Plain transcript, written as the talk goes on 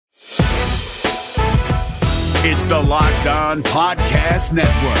It's the Locked On Podcast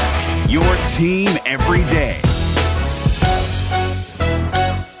Network, your team every day.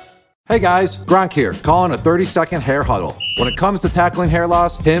 Hey guys, Gronk here, calling a 30-second hair huddle. When it comes to tackling hair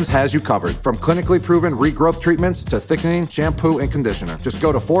loss, Hims has you covered. From clinically proven regrowth treatments to thickening, shampoo, and conditioner. Just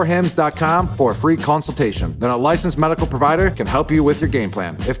go to 4hims.com for a free consultation. Then a licensed medical provider can help you with your game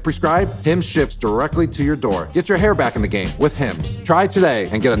plan. If prescribed, Hims ships directly to your door. Get your hair back in the game with Hims. Try today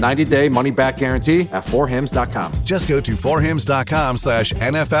and get a 90-day money-back guarantee at 4hims.com. Just go to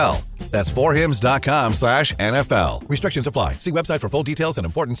 4hims.com/NFL. That's 4hims.com/NFL. Restrictions apply. See website for full details and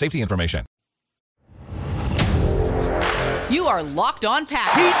important safety information. You are Locked On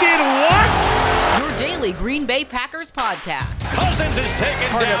Packers. He did what? Your daily Green Bay Packers podcast. Cousins is taken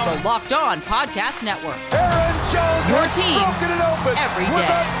Part down. of the Locked On Podcast Network. Aaron Jones Your has team broken it open every with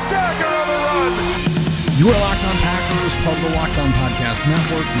day. a dagger of a run. You are Locked On Packers, part of the Locked On Podcast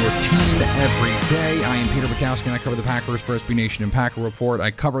Network, your team every day. I am Peter Bukowski, and I cover the Packers for SB Nation and Packer Report. I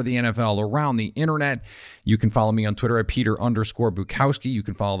cover the NFL around the internet. You can follow me on Twitter at Peter_Bukowski. You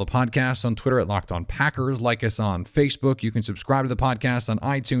can follow the podcast on Twitter at Locked On Packers. Like us on Facebook. You can subscribe to the podcast on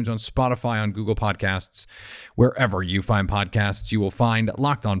iTunes, on Spotify, on Google Podcasts. Wherever you find podcasts, you will find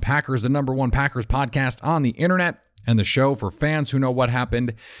Locked On Packers, the #1 Packers podcast on the internet. And the show for fans who know what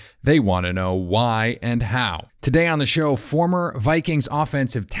happened. They want to know why and how. Today on the show, former Vikings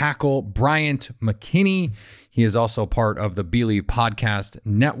offensive tackle Bryant McKinnie. He is also part of the Believe Podcast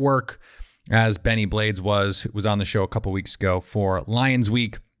Network, as Benny Blades was on the show a couple weeks ago for Lions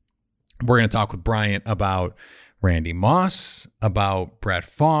Week. We're going to talk with Bryant about Randy Moss, about Brett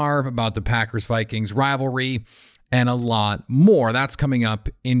Favre, about the Packers-Vikings rivalry, and a lot more. That's coming up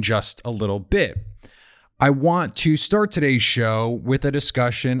in just a little bit. I want to start today's show with a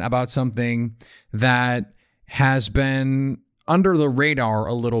discussion about something that has been under the radar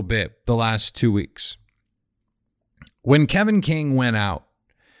a little bit the last 2 weeks. When Kevin King went out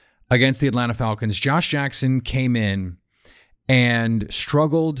against the Atlanta Falcons, Josh Jackson came in and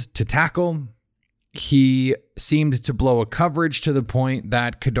struggled to tackle. He seemed to blow a coverage to the point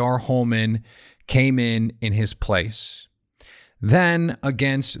that Kadar Hollman came in his place. Then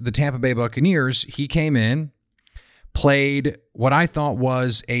against the Tampa Bay Buccaneers, he came in, played what I thought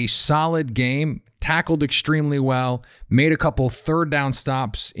was a solid game, tackled extremely well, made a couple third down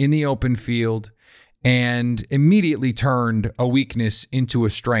stops in the open field, and immediately turned a weakness into a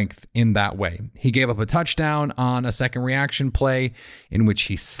strength in that way. He gave up a touchdown on a second reaction play in which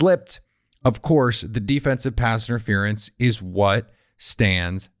he slipped. Of course, the defensive pass interference is what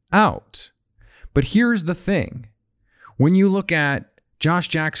stands out. But here's the thing. When you look at Josh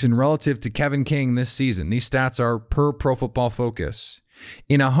Jackson relative to Kevin King this season, these stats are per Pro Football Focus.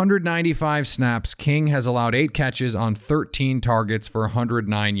 In 195 snaps, King has allowed 8 catches on 13 targets for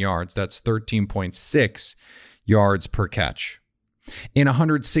 109 yards. That's 13.6 yards per catch. In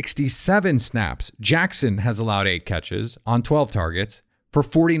 167 snaps, Jackson has allowed 8 catches on 12 targets for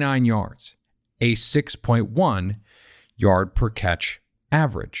 49 yards, a 6.1 yard per catch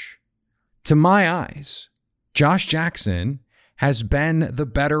average. To my eyes, Josh Jackson has been the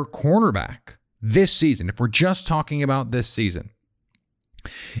better cornerback this season. If we're just talking about this season,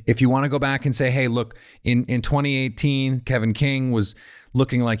 if you want to go back and say, hey, look, in 2018, Kevin King was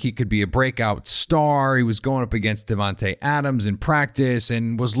looking like he could be a breakout star. He was going up against Devontae Adams in practice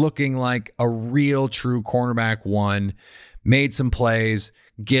and was looking like a real true cornerback one, made some plays,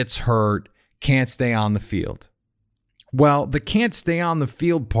 gets hurt, can't stay on the field. Well, the can't stay on the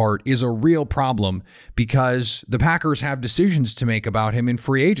field part is a real problem because the Packers have decisions to make about him in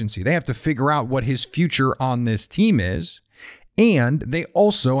free agency. They have to figure out what his future on this team is, and they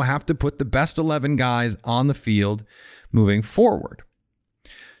also have to put the best 11 guys on the field moving forward.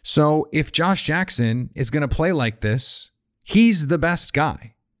 So if Josh Jackson is going to play like this, he's the best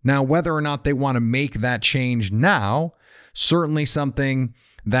guy. Now, whether or not they want to make that change now, certainly something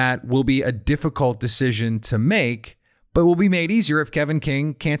that will be a difficult decision to make, but will be made easier if Kevin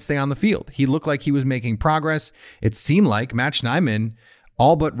King can't stay on the field. He looked like he was making progress. It seemed like Matt Schneidman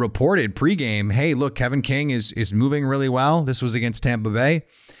all but reported pregame, hey, look, Kevin King is moving really well. This was against Tampa Bay,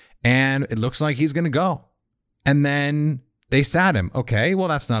 and it looks like he's going to go. And then they sat him. Okay, well,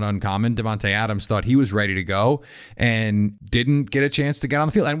 that's not uncommon. Devontae Adams thought he was ready to go and didn't get a chance to get on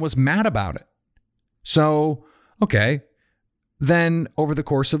the field and was mad about it. So, okay. Then over the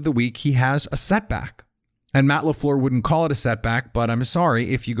course of the week, he has a setback. And Matt LaFleur wouldn't call it a setback, but I'm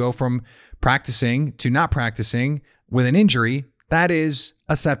sorry, if you go from practicing to not practicing with an injury, that is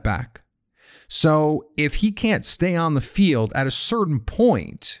a setback. So if he can't stay on the field at a certain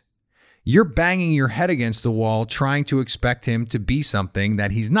point, you're banging your head against the wall trying to expect him to be something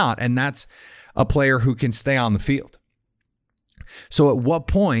that he's not. And that's a player who can stay on the field. So at what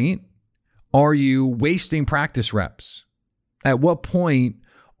point are you wasting practice reps? At what point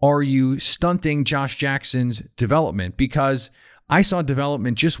are you stunting Josh Jackson's development? Because I saw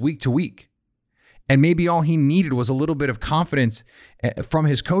development just week to week. And maybe all he needed was a little bit of confidence from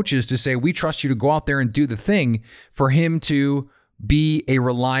his coaches to say, we trust you to go out there and do the thing, for him to be a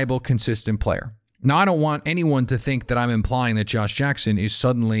reliable, consistent player. Now, I don't want anyone to think that I'm implying that Josh Jackson is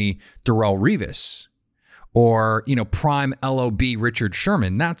suddenly Darrelle Revis or, prime LOB Richard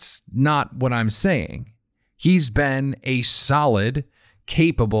Sherman. That's not what I'm saying. He's been a solid,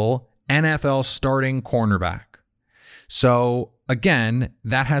 capable NFL starting cornerback. So again,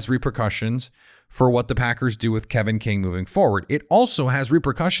 that has repercussions for what the Packers do with Kevin King moving forward. It also has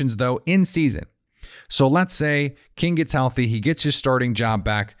repercussions, though, in season. So let's say King gets healthy, he gets his starting job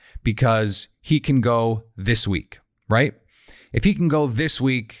back because he can go this week, right? If he can go this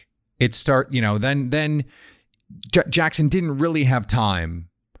week, then Jackson didn't really have time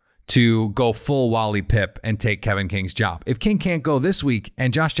to go full Wally Pip and take Kevin King's job. If King can't go this week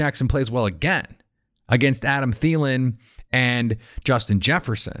and Josh Jackson plays well again against Adam Thielen and Justin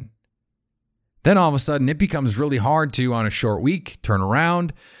Jefferson, then all of a sudden it becomes really hard to, on a short week, turn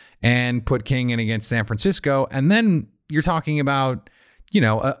around and put King in against San Francisco. And then you're talking about,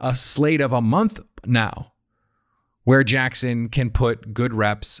 a slate of a month now where Jackson can put good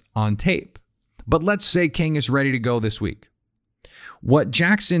reps on tape. But let's say King is ready to go this week. What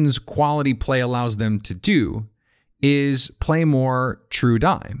Jackson's quality play allows them to do is play more true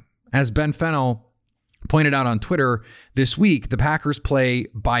dime. As Ben Fennell pointed out on Twitter this week, the Packers play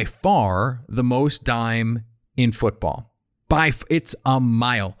by far the most dime in football. It's a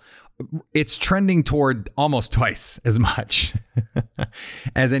mile. It's trending toward almost twice as much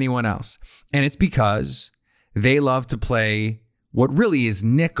as anyone else. And it's because they love to play what really is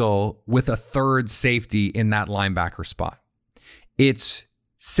nickel with a third safety in that linebacker spot. It's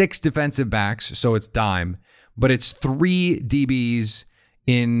 6 defensive backs, so it's dime, but it's 3 DBs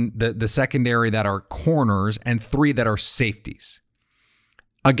in the secondary that are corners and 3 that are safeties.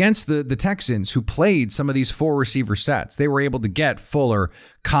 Against the Texans, who played some of these 4 receiver sets, they were able to get Fuller,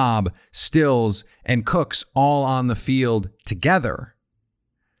 Cobb, Stills, and Cooks all on the field together.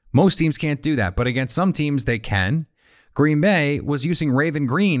 Most teams can't do that, but against some teams they can. Green Bay was using Raven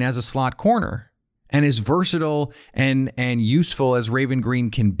Green as a slot corner. And as versatile and useful as Raven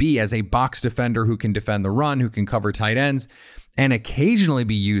Green can be as a box defender who can defend the run, who can cover tight ends, and occasionally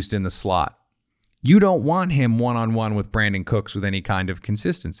be used in the slot, you don't want him one-on-one with Brandon Cooks with any kind of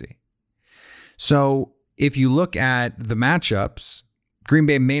consistency. So if you look at the matchups, Green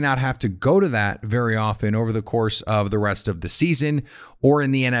Bay may not have to go to that very often over the course of the rest of the season or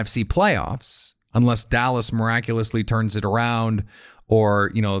in the NFC playoffs, unless Dallas miraculously turns it around,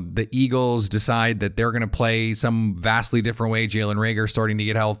 or, the Eagles decide that they're going to play some vastly different way. Jalen Reagor starting to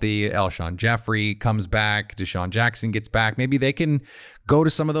get healthy. Alshon Jeffrey comes back. Deshaun Jackson gets back. Maybe they can go to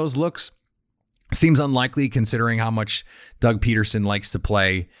some of those looks. Seems unlikely considering how much Doug Peterson likes to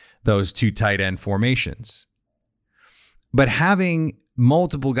play those 2 tight end formations. But having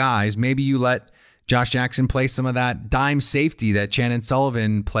multiple guys, maybe you let Josh Jackson play some of that dime safety that Chandon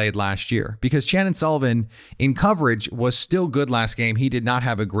Sullivan played last year, because Chandon Sullivan in coverage was still good last game. He did not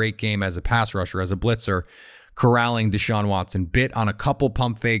have a great game as a pass rusher, as a blitzer, corralling Deshaun Watson. Bit on a couple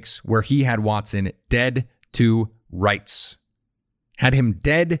pump fakes where he had Watson dead to rights. Had him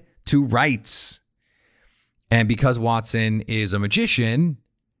dead to rights. And because Watson is a magician,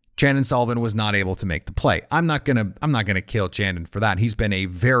 Chandon Sullivan was not able to make the play. I'm not gonna kill Chandon for that. He's been a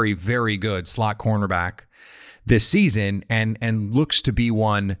very, very good slot cornerback this season and looks to be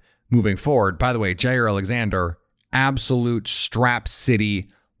one moving forward. By the way, Jair Alexander, absolute strap city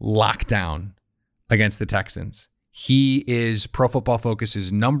lockdown against the Texans. He is Pro Football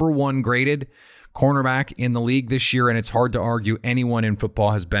Focus's #1 graded cornerback in the league this year, and it's hard to argue anyone in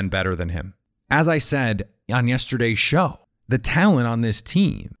football has been better than him. As I said on yesterday's show, the talent on this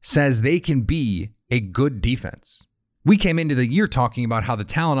team says they can be a good defense. We came into the year talking about how the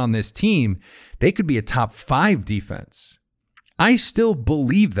talent on this team, they could be a top 5 defense. I still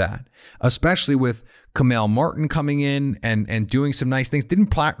believe that, especially with Kamal Martin coming in and doing some nice things.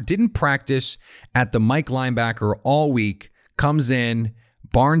 Didn't practice at the Mike linebacker all week, comes in,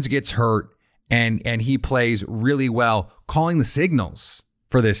 Barnes gets hurt, and he plays really well, calling the signals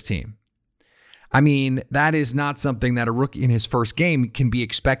for this team. I mean, that is not something that a rookie in his first game can be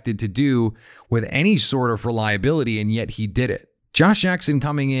expected to do with any sort of reliability, and yet he did it. Josh Jackson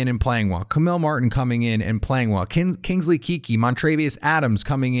coming in and playing well. Kamal Martin coming in and playing well. Kingsley Keke, Montravius Adams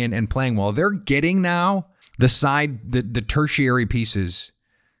coming in and playing well. They're getting now the tertiary pieces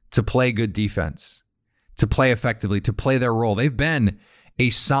to play good defense, to play effectively, to play their role. They've been a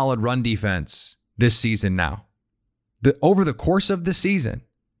solid run defense this season now. Over the course of the season,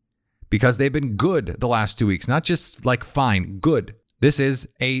 because they've been good the last 2 weeks, not just like fine, good. This is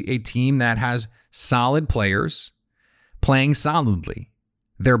a team that has solid players playing solidly.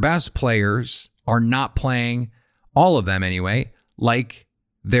 Their best players are not playing, all of them anyway, like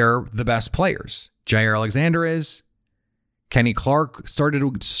they're the best players. Jair Alexander is. Kenny Clark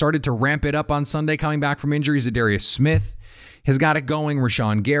started to ramp it up on Sunday coming back from injuries. Zadarius Smith has got it going.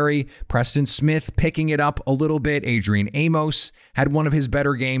 Rashawn Gary, Preston Smith picking it up a little bit. Adrian Amos had one of his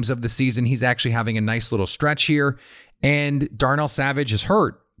better games of the season. He's actually having a nice little stretch here. And Darnell Savage is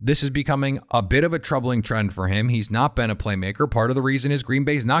hurt. This is becoming a bit of a troubling trend for him. He's not been a playmaker. Part of the reason is Green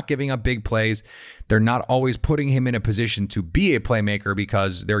Bay's not giving up big plays. They're not always putting him in a position to be a playmaker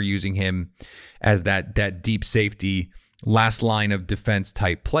because they're using him as that deep safety, last line of defense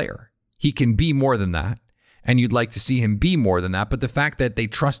type player. He can be more than that, and you'd like to see him be more than that, but the fact that they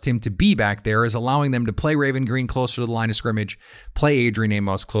trust him to be back there is allowing them to play Raven Green closer to the line of scrimmage, play Adrian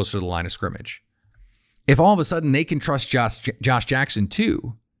Amos closer to the line of scrimmage. If all of a sudden they can trust Josh Jackson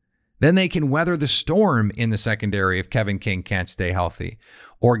too, then they can weather the storm in the secondary if Kevin King can't stay healthy,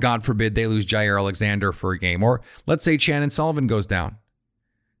 or God forbid they lose Jair Alexander for a game, or let's say Shannon Sullivan goes down.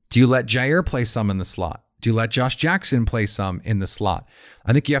 Do you let Jair play some in the slot? Do you let Josh Jackson play some in the slot?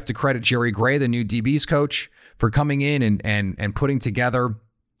 I think you have to credit Jerry Gray, the new DB's coach, for coming in and putting together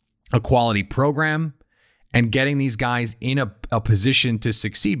a quality program and getting these guys in a position to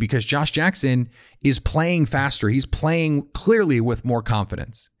succeed, because Josh Jackson is playing faster. He's playing clearly with more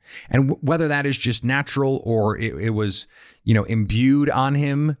confidence. And whether that is just natural or it was, imbued on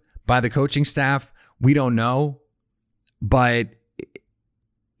him by the coaching staff, we don't know. But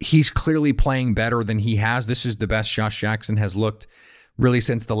he's clearly playing better than he has. This is the best Josh Jackson has looked really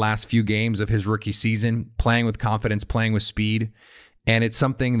since the last few games of his rookie season, playing with confidence, playing with speed. And it's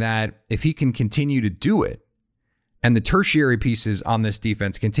something that if he can continue to do it, and the tertiary pieces on this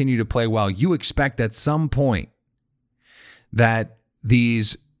defense continue to play well, you expect at some point that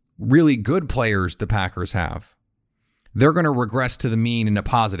these really good players the Packers have, they're going to regress to the mean in a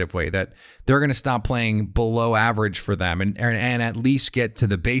positive way, that they're going to stop playing below average for them and at least get to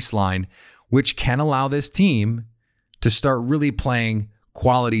the baseline, which can allow this team to start really playing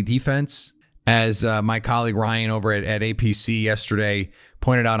quality defense. As my colleague Ryan over at APC yesterday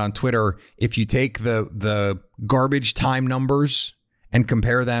pointed out on Twitter, if you take the garbage time numbers and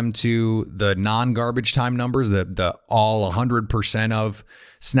compare them to the non-garbage time numbers, the all 100% of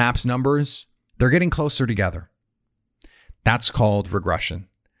snaps numbers, they're getting closer together. That's called regression,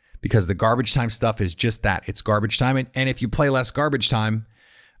 because the garbage time stuff is just that. It's garbage time. And if you play less garbage time,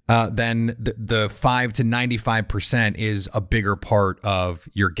 then the 5 to 95% is a bigger part of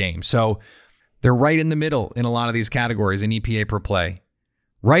your game. So they're right in the middle in a lot of these categories in EPA per play.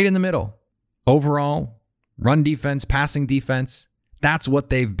 Right in the middle. Overall, run defense, passing defense, that's what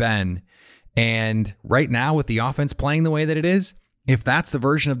they've been. And right now, with the offense playing the way that it is, if that's the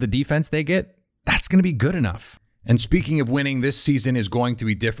version of the defense they get, that's going to be good enough. And speaking of winning, this season is going to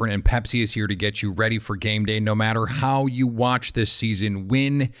be different, and Pepsi is here to get you ready for game day. No matter how you watch this season,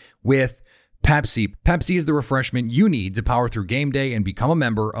 win with Pepsi. Pepsi is the refreshment you need to power through game day and become a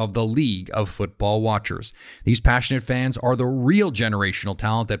member of the League of Football Watchers. These passionate fans are the real generational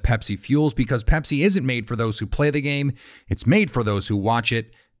talent that Pepsi fuels, because Pepsi isn't made for those who play the game. It's made for those who watch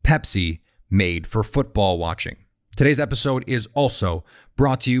it. Pepsi, made for football watching. Today's episode is also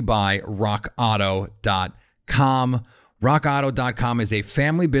brought to you by RockAuto.com. RockAuto.com is a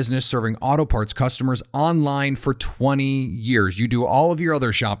family business serving auto parts customers online for 20 years. You do all of your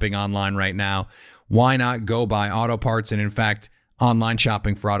other shopping online right now. Why not go buy auto parts? And in fact, online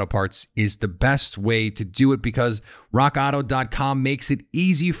shopping for auto parts is the best way to do it, because RockAuto.com makes it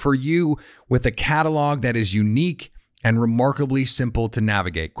easy for you with a catalog that is unique and remarkably simple to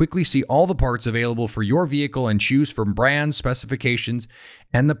navigate. Quickly see all the parts available for your vehicle and choose from brands, specifications,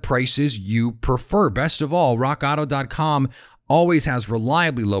 and the prices you prefer. Best of all, RockAuto.com always has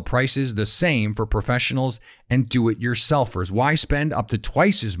reliably low prices, the same for professionals and do-it-yourselfers. Why spend up to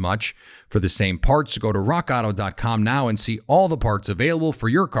twice as much for the same parts? Go to RockAuto.com now and see all the parts available for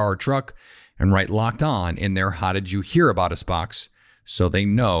your car or truck, and write Locked On in their How Did You Hear About Us box so they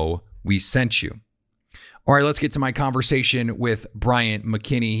know we sent you. All right, let's get to my conversation with Bryant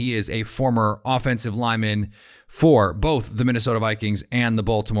McKinnie. He is a former offensive lineman for both the Minnesota Vikings and the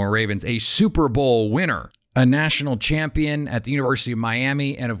Baltimore Ravens, a Super Bowl winner, a national champion at the University of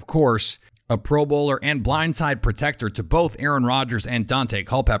Miami, and of course, a Pro Bowler and blindside protector to both Aaron Rodgers and Dante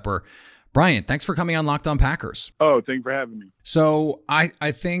Culpepper. Bryant, thanks for coming on Locked On Packers. Oh, thanks for having me. So I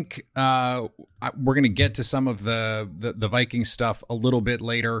think we're going to get to some of the Vikings stuff a little bit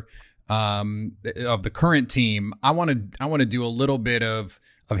later of the current team. I want to do a little bit of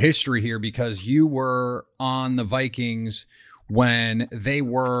history here because you were on the Vikings when they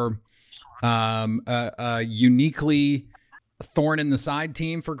were a uniquely thorn in the side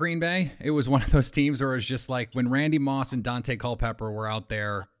team for Green Bay. It was one of those teams where it was just like when Randy Moss and Dante Culpepper were out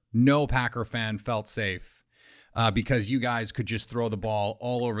there, no Packer fan felt safe because you guys could just throw the ball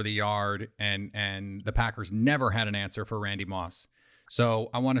all over the yard, and the Packers never had an answer for Randy Moss. So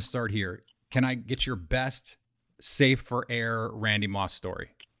I want to start here. Can I get your best safe for air Randy Moss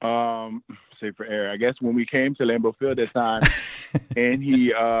story? Safe for air. I guess when we came to Lambeau Field that time, and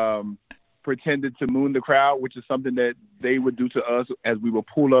he pretended to moon the crowd, which is something that they would do to us as we would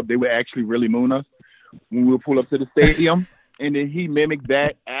pull up. They would actually really moon us when we would pull up to the stadium. And then he mimicked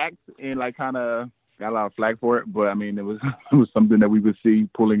that act and like kind of got a lot of flack for it. But I mean, it was something that we would see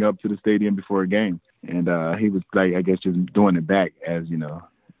pulling up to the stadium before a game. And he was like, I guess just doing it back as, you know,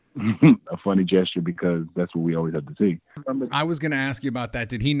 a funny gesture because that's what we always have to see. I was going to ask you about that.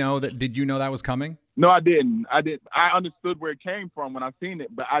 Did you know that was coming? No, I didn't. I understood where it came from when I seen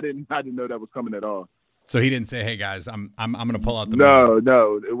it, but I didn't know that was coming at all. So he didn't say, "Hey guys, I'm going to pull out the No,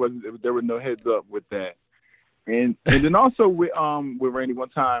 it wasn't. There was no heads up with that. And then also with Randy, one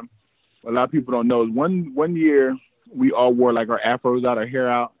time, a lot of people don't know, one year we all wore like our afros out, our hair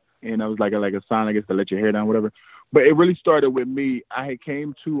out, and it was like a sign, I guess, to let your hair down, whatever. But it really started with me. I had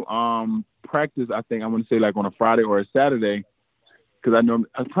came to practice, I think I want to say like on a Friday or a Saturday, because I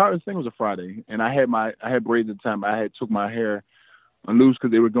think it was a Friday, and I had braids at the time. I had took my hair loose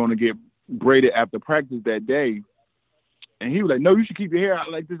because they were going to get braided after practice that day. And he was like, "No, you should keep your hair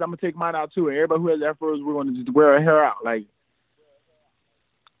out like this. I'm gonna take mine out too. And everybody who has afros, we're gonna just wear our hair out." Like,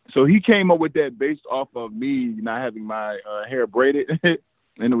 so he came up with that based off of me not having my hair braided, and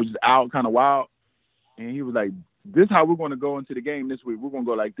it was just out, kind of wild. And he was like, "This is how we're gonna go into the game this week. We're gonna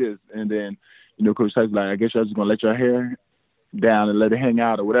go like this." And then, you know, Coach Tyson was like, "I guess y'all just gonna let your hair down and let it hang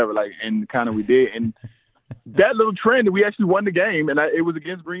out or whatever." Like, and kind of we did. And that little trend, we actually won the game, and it was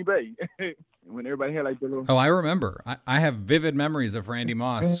against Green Bay. When everybody had like the little... Oh, I remember. I have vivid memories of Randy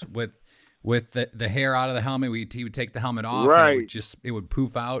Moss with the hair out of the helmet. He would take the helmet off, right, and it would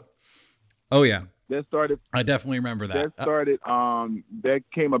poof out. Oh yeah, that started. I definitely remember that. That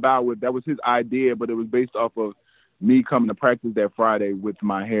came about with, that was his idea, but it was based off of me coming to practice that Friday with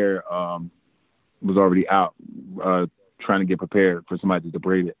my hair was already out, trying to get prepared for somebody to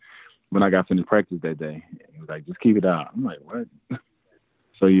braid it. When I got finished practice that day, he was like, "Just keep it out." I'm like, "What?"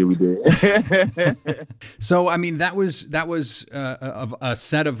 So yeah, we did. So I mean, that was a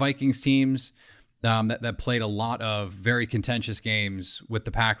set of Vikings teams that played a lot of very contentious games with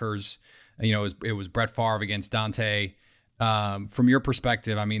the Packers. You know, it was Brett Favre against Dante. From your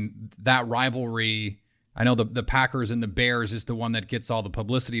perspective, I mean, that rivalry. I know the Packers and the Bears is the one that gets all the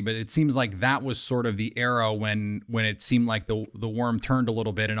publicity, but it seems like that was sort of the era when it seemed like the worm turned a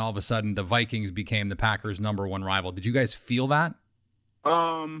little bit, and all of a sudden the Vikings became the Packers' #1 rival. Did you guys feel that?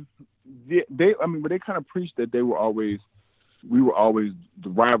 They kind of preached that we were always the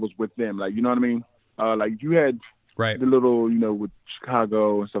rivals with them. Like, you know what I mean? Like you had the little, you know, with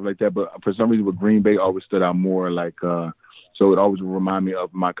Chicago and stuff like that, but for some reason with Green Bay always stood out more. Like, so it always would remind me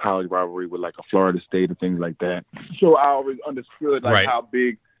of my college rivalry with like a Florida State and things like that. So I always understood like how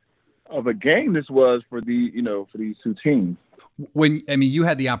big of a game this was for these two teams. You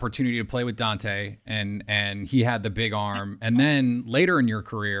had the opportunity to play with Dante and he had the big arm, and then later in your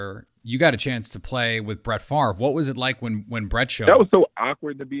career you got a chance to play with Brett Favre. What was it like when Brett showed up? That was so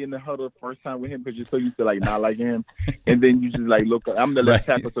awkward to be in the huddle the first time with him because you're so used to like not liking him, and then you just like look up. I'm the left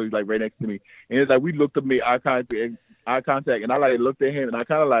tackle, so he's like right next to me, and it's like we looked up, made eye contact, and I like looked at him and I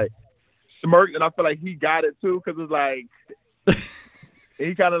kind of like smirked, and I feel like he got it too because it's like.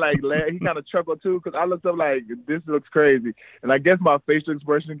 He kind of like laughed, he kind of chuckled too because I looked up like, this looks crazy, and I guess my facial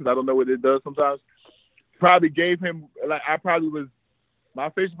expression, because I don't know what it does sometimes, probably gave him like my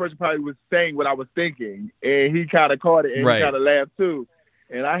facial expression probably was saying what I was thinking, and he kind of caught it and he kind of laughed too,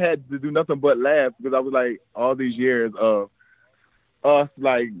 and I had to do nothing but laugh because I was like, all these years of us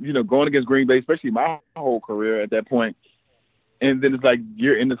like, you know, going against Green Bay, especially my whole career at that point, and then it's like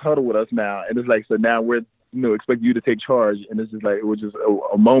you're in this huddle with us now, and it's like, so now we're, you know, expect you to take charge. And it's just like, it was just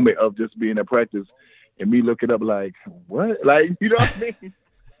a moment of just being at practice and me looking up like, what? Like, you know what I mean?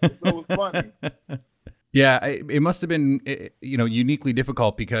 So it was funny. Yeah, it must have been, you know, uniquely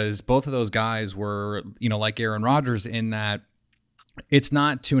difficult because both of those guys were, you know, like Aaron Rodgers in that it's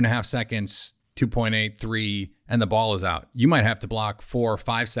not 2.5 seconds 2.8, 3, and the ball is out. You might have to block 4 or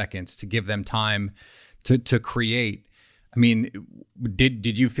 5 seconds to give them time to create. I mean,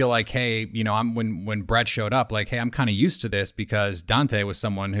 did you feel like, hey, when Brett showed up, like, hey, I'm kind of used to this because Dante was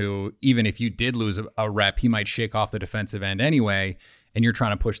someone who, even if you did lose a rep, he might shake off the defensive end anyway, and you're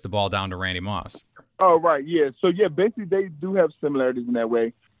trying to push the ball down to Randy Moss. Oh, right, yeah. So, yeah, basically they do have similarities in that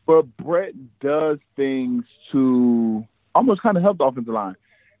way. But Brett does things to almost kind of help the offensive line.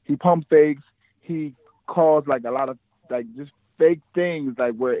 He pump fakes. He calls, like, a lot of, like, just fake things,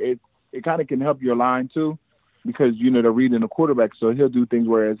 like, where it kind of can help your line, too. Because, they're reading the quarterback, so he'll do things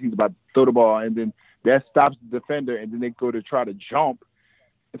whereas he's about to throw the ball, and then that stops the defender, and then they go to try to jump.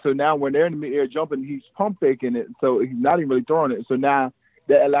 And so now when they're in the mid-air jumping, he's pump faking it, so he's not even really throwing it. So now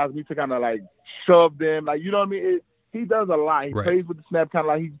that allows me to kind of, like, shove them. Like, you know what I mean? He does a lot. He plays with the snap kind of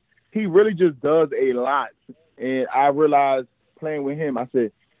like he really just does a lot. And I realized playing with him, I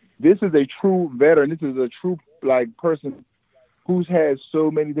said, this is a true veteran. This is a true, like, person who's had so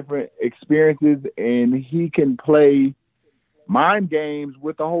many different experiences, and he can play mind games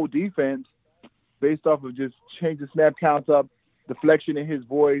with the whole defense based off of just changing snap counts up, deflection in his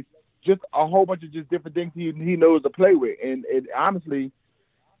voice, just a whole bunch of just different things he knows to play with. And it honestly,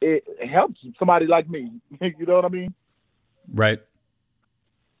 it helps somebody like me. You know what I mean? Right.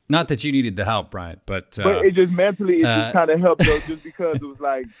 Not that you needed the help, Bryant, but it just mentally, just kind of helped though, just because it was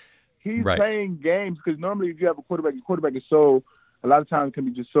like, he's playing games, because normally if you have a quarterback, your quarterback is a lot of times can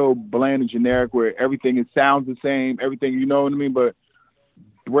be just so bland and generic where everything sounds the same, everything, you know what I mean? But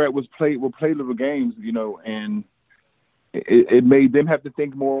Brett will play little games, and it made them have to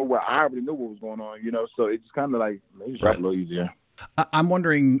think more where I already knew what was going on, so it's kind of like made it a little easier. I'm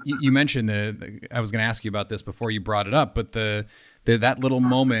wondering, you mentioned I was going to ask you about this before you brought it up, but that little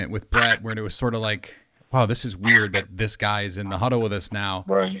moment with Brett where it was sort of like, wow, this is weird that this guy is in the huddle with us now.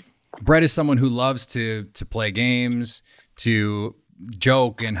 Right. Brett is someone who loves to play games, to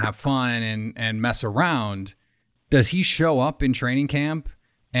joke and have fun and mess around. Does he show up in training camp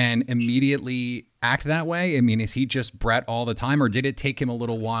and immediately act that way? I mean, is he just Brett all the time, or did it take him a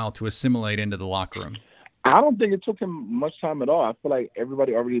little while to assimilate into the locker room? I don't think it took him much time at all. I feel like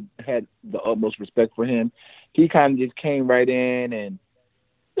everybody already had the utmost respect for him. He kind of just came right in and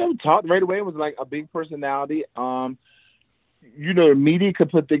talked right away. It was like a big personality. The media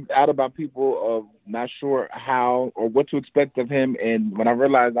could put things out about people of not sure how or what to expect of him. And when I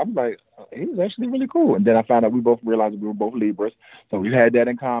realized, I was like, he was actually really cool. And then I found out we both realized we were both Libras, so we had that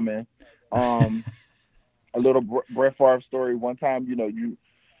in common. A little Brett Favre story. One time, you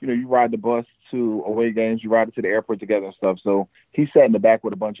ride the bus to away games, you ride it to the airport together and stuff. So he sat in the back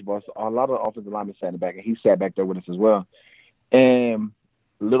with a bunch of us. A lot of the offensive linemen sat in the back, and he sat back there with us as well. And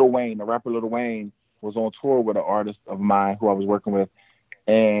Lil Wayne, the rapper Lil Wayne, was on tour with an artist of mine who I was working with.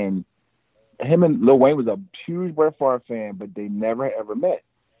 And him and Lil Wayne was a huge Brett Favre fan, but they never ever met.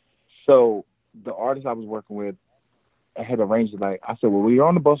 So the artist I was working with, I had arranged it like, I said, well, we're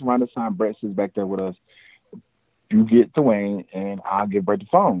on the bus around this time. Brett sits back there with us. You get to Wayne, and I'll give Brett the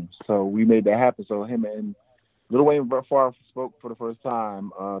phone. So we made that happen. So him and Lil Wayne and Brett Favre spoke for the first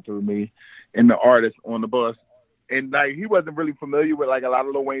time through me and the artist on the bus. And like, he wasn't really familiar with like a lot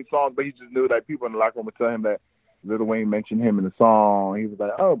of Lil Wayne songs, but he just knew that people in the locker room would tell him that Lil Wayne mentioned him in the song. He was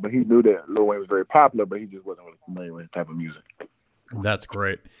like, oh, but he knew that Lil Wayne was very popular, but he just wasn't really familiar with his type of music. That's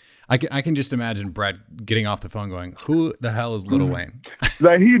great. I can just imagine Brett getting off the phone going, who the hell is Lil Wayne?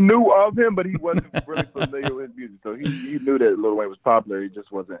 Like, he knew of him, but he wasn't really familiar with his music. So he knew that Lil Wayne was popular. He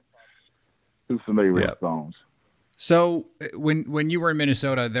just wasn't too familiar with his songs. So when you were in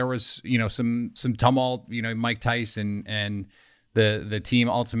Minnesota, there was, some tumult, Mike Tyson and the team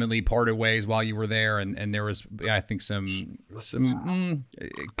ultimately parted ways while you were there. And there was, I think, some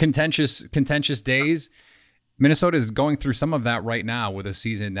contentious days. Minnesota is going through some of that right now with a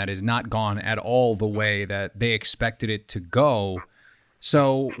season that is not gone at all the way that they expected it to go.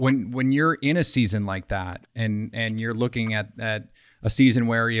 So when you're in a season like that and you're looking at a season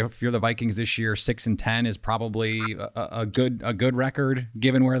where if you're the Vikings this year, 6-10 is probably a good record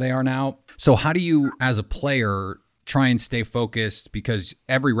given where they are now. So how do you, as a player, try and stay focused, because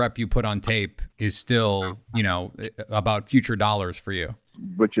every rep you put on tape is still, about future dollars for you?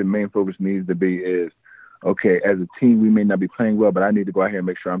 What your main focus needs to be is, okay, as a team, we may not be playing well, but I need to go out here and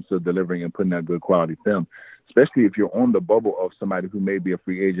make sure I'm still delivering and putting out good quality film, especially if you're on the bubble of somebody who may be a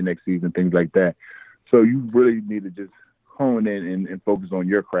free agent next season, things like that. So you really need to just hone in and focus on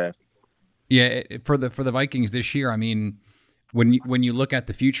your craft. Yeah, for the Vikings this year, I mean, when you look at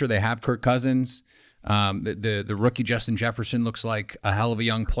the future, they have Kirk Cousins. The rookie Justin Jefferson looks like a hell of a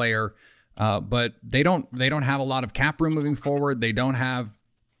young player, but they don't have a lot of cap room moving forward. They don't have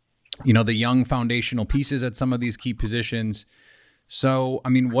the young foundational pieces at some of these key positions. So, I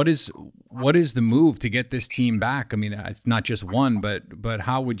mean, what is the move to get this team back? I mean, it's not just one, but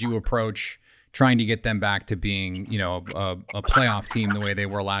how would you approach trying to get them back to being, a playoff team the way they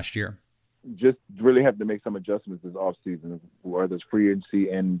were last year? Just really have to make some adjustments this offseason, whether it's free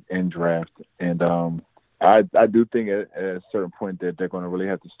agency and draft. And I do think at a certain point that they're going to really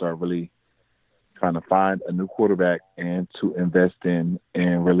have to start really trying to find a new quarterback and to invest in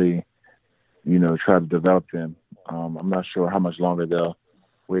and really, try to develop them. I'm not sure how much longer they'll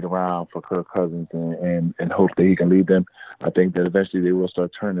wait around for Kirk Cousins and hope that he can lead them. I think that eventually they will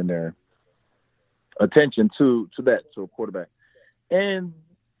start turning their attention to a quarterback. And,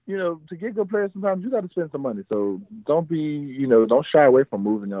 to get good players, sometimes you got to spend some money. So don't don't shy away from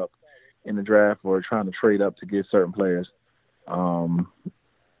moving up in the draft or trying to trade up to get certain players to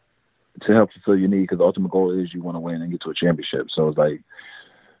help fulfill your need, because the ultimate goal is you want to win and get to a championship. So it's like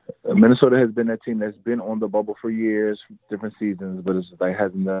Minnesota has been that team that's been on the bubble for years, different seasons, but it's like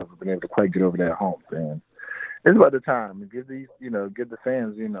hasn't never been able to quite get over that hump. And it's about the time. Give these, give the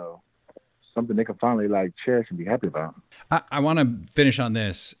fans, something they can finally cherish and be happy about. I want to finish on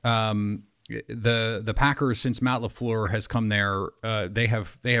this. The Packers, since Matt LaFleur has come there, they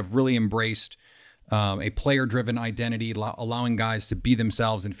have really embraced a player-driven identity, allowing guys to be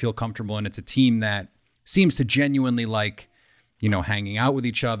themselves and feel comfortable. And it's a team that seems to genuinely like, hanging out with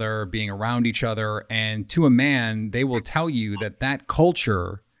each other, being around each other. And to a man, they will tell you that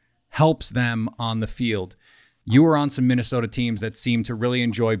culture helps them on the field. You were on some Minnesota teams that seem to really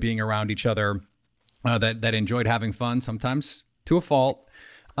enjoy being around each other, that enjoyed having fun, sometimes to a fault.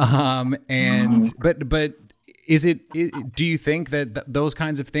 But do you think that those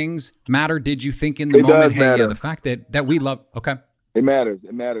kinds of things matter? Did you think in the moment, hey, yeah, the fact that we love, okay. It matters.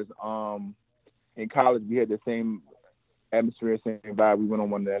 In college, we had the same atmosphere, same vibe. We went on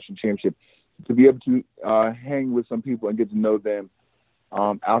one national championship. To be able to hang with some people and get to know them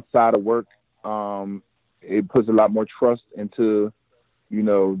outside of work, it puts a lot more trust into,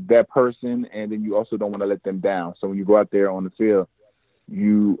 that person, and then you also don't want to let them down. So when you go out there on the field,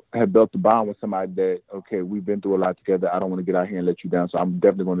 you have built a bond with somebody that, okay, we've been through a lot together. I don't want to get out here and let you down. So I'm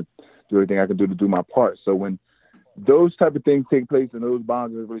definitely going to do everything I can do to do my part. So when those type of things take place and those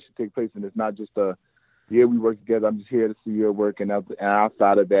bonds and relations take place, and it's not just we work together, I'm just here to see your work, and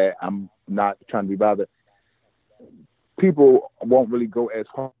outside of that, I'm not trying to be bothered. People won't really go as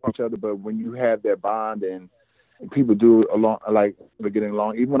hard with each other, but when you have that bond and people do along, we're getting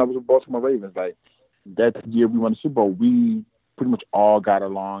along. Even when I was with Baltimore Ravens, that year we won the Super Bowl, we pretty much all got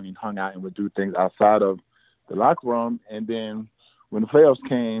along and hung out and would do things outside of the locker room. And then when the playoffs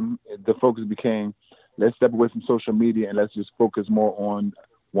came, the focus became, let's step away from social media and let's just focus more on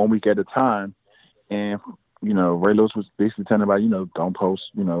 1 week at a time. And, Ray Lewis was basically telling about, don't post,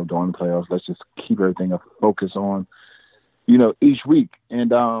 during the playoffs. Let's just keep everything up, focus on, each week.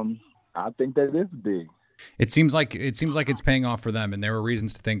 And I think that is big. It seems like it's paying off for them, and there were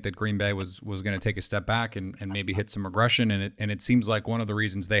reasons to think that Green Bay was going to take a step back and maybe hit some regression, and it seems like one of the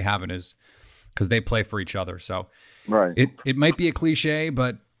reasons they haven't is because they play for each other. So right. It might be a cliche,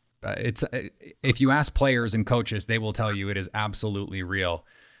 but it's if you ask players and coaches, they will tell you it is absolutely real.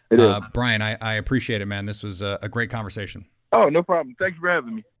 It is. Brian, I appreciate it, man. This was a great conversation. Oh, no problem. Thank you for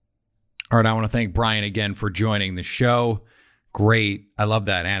having me. All right, I want to thank Brian again for joining the show. Great. I love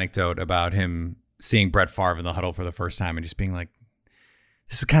that anecdote about him seeing Brett Favre in the huddle for the first time and just being like,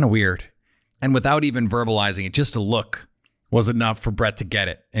 this is kind of weird. And without even verbalizing it, just a look was enough for Brett to get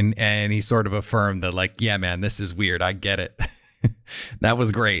it. And he sort of affirmed that, yeah, man, this is weird. I get it. That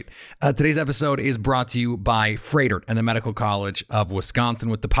was great. Today's episode is brought to you by Froedtert and the Medical College of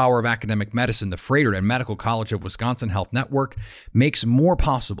Wisconsin. With the power of academic medicine, the Froedtert and Medical College of Wisconsin Health Network makes more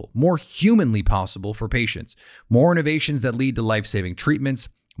possible, more humanly possible for patients. More innovations that lead to life-saving treatments,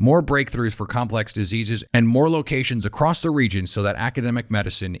 more breakthroughs for complex diseases, and more locations across the region so that academic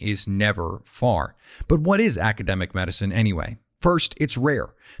medicine is never far. But what is academic medicine anyway? First, it's rare.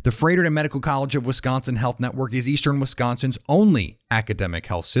 The Froedtert and Medical College of Wisconsin Health Network is Eastern Wisconsin's only academic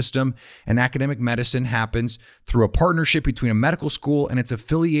health system, and academic medicine happens through a partnership between a medical school and its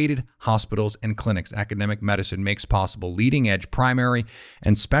affiliated hospitals and clinics. Academic medicine makes possible leading-edge primary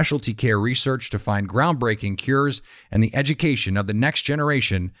and specialty care research to find groundbreaking cures and the education of the next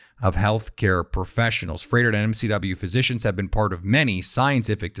generation of healthcare professionals. Froedtert and MCW physicians have been part of many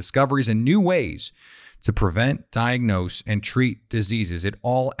scientific discoveries and new ways to prevent, diagnose, and treat diseases. It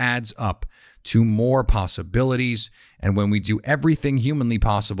all adds up to more possibilities. And when we do everything humanly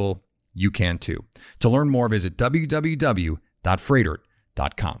possible, you can too. To learn more, visit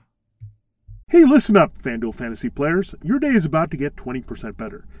www.froedtert.com. Hey, listen up, FanDuel Fantasy players. Your day is about to get 20%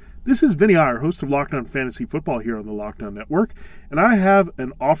 better. This is Vinny Iyer, host of Locked On Fantasy Football here on the Locked On Network, and I have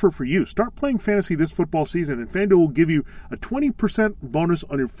an offer for you. Start playing fantasy this football season, and FanDuel will give you a 20% bonus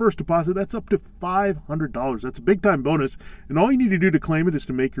on your first deposit. That's up to $500. That's a big-time bonus, and all you need to do to claim it is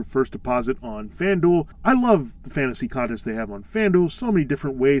to make your first deposit on FanDuel. I love the fantasy contests they have on FanDuel. So many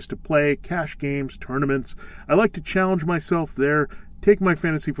different ways to play, cash games, tournaments. I like to challenge myself there. Take my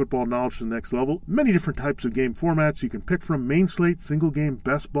fantasy football knowledge to the next level. Many different types of game formats you can pick from: main slate, single game,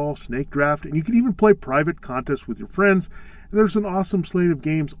 best ball, snake draft, and you can even play private contests with your friends. And there's an awesome slate of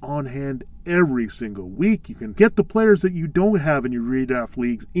games on hand every single week. You can get the players that you don't have in your redraft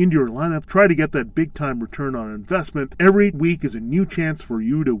leagues into your lineup. Try to get that big-time return on investment. Every week is a new chance for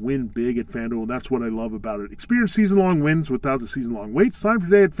you to win big at FanDuel, and that's what I love about it. Experience season-long wins without the season-long waits. Sign up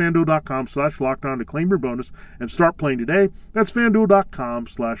today at FanDuel.com/LockedOn to claim your bonus and start playing today. That's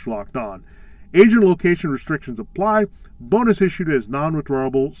FanDuel.com/LockedOn. Age and location restrictions apply. Bonus issued as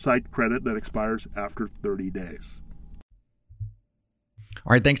non-withdrawable site credit that expires after 30 days.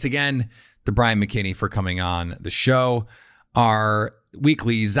 All right, thanks again to Bryant McKinnie for coming on the show. Our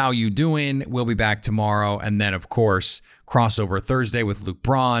weekly How You Doing will be back tomorrow, and then, of course, crossover Thursday with Luke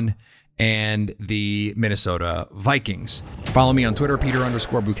Braun and the Minnesota Vikings. Follow me on Twitter,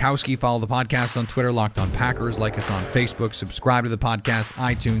 Peter_Bukowski. Follow the podcast on Twitter, Locked On Packers. Like us on Facebook. Subscribe to the podcast,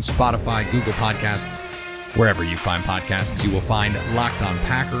 iTunes, Spotify, Google Podcasts. Wherever you find podcasts, you will find Locked On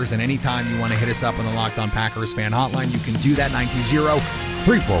Packers. And anytime you want to hit us up on the Locked On Packers fan hotline, you can do that,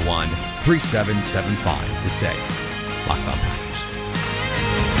 920-341-3775, to stay Locked On Packers.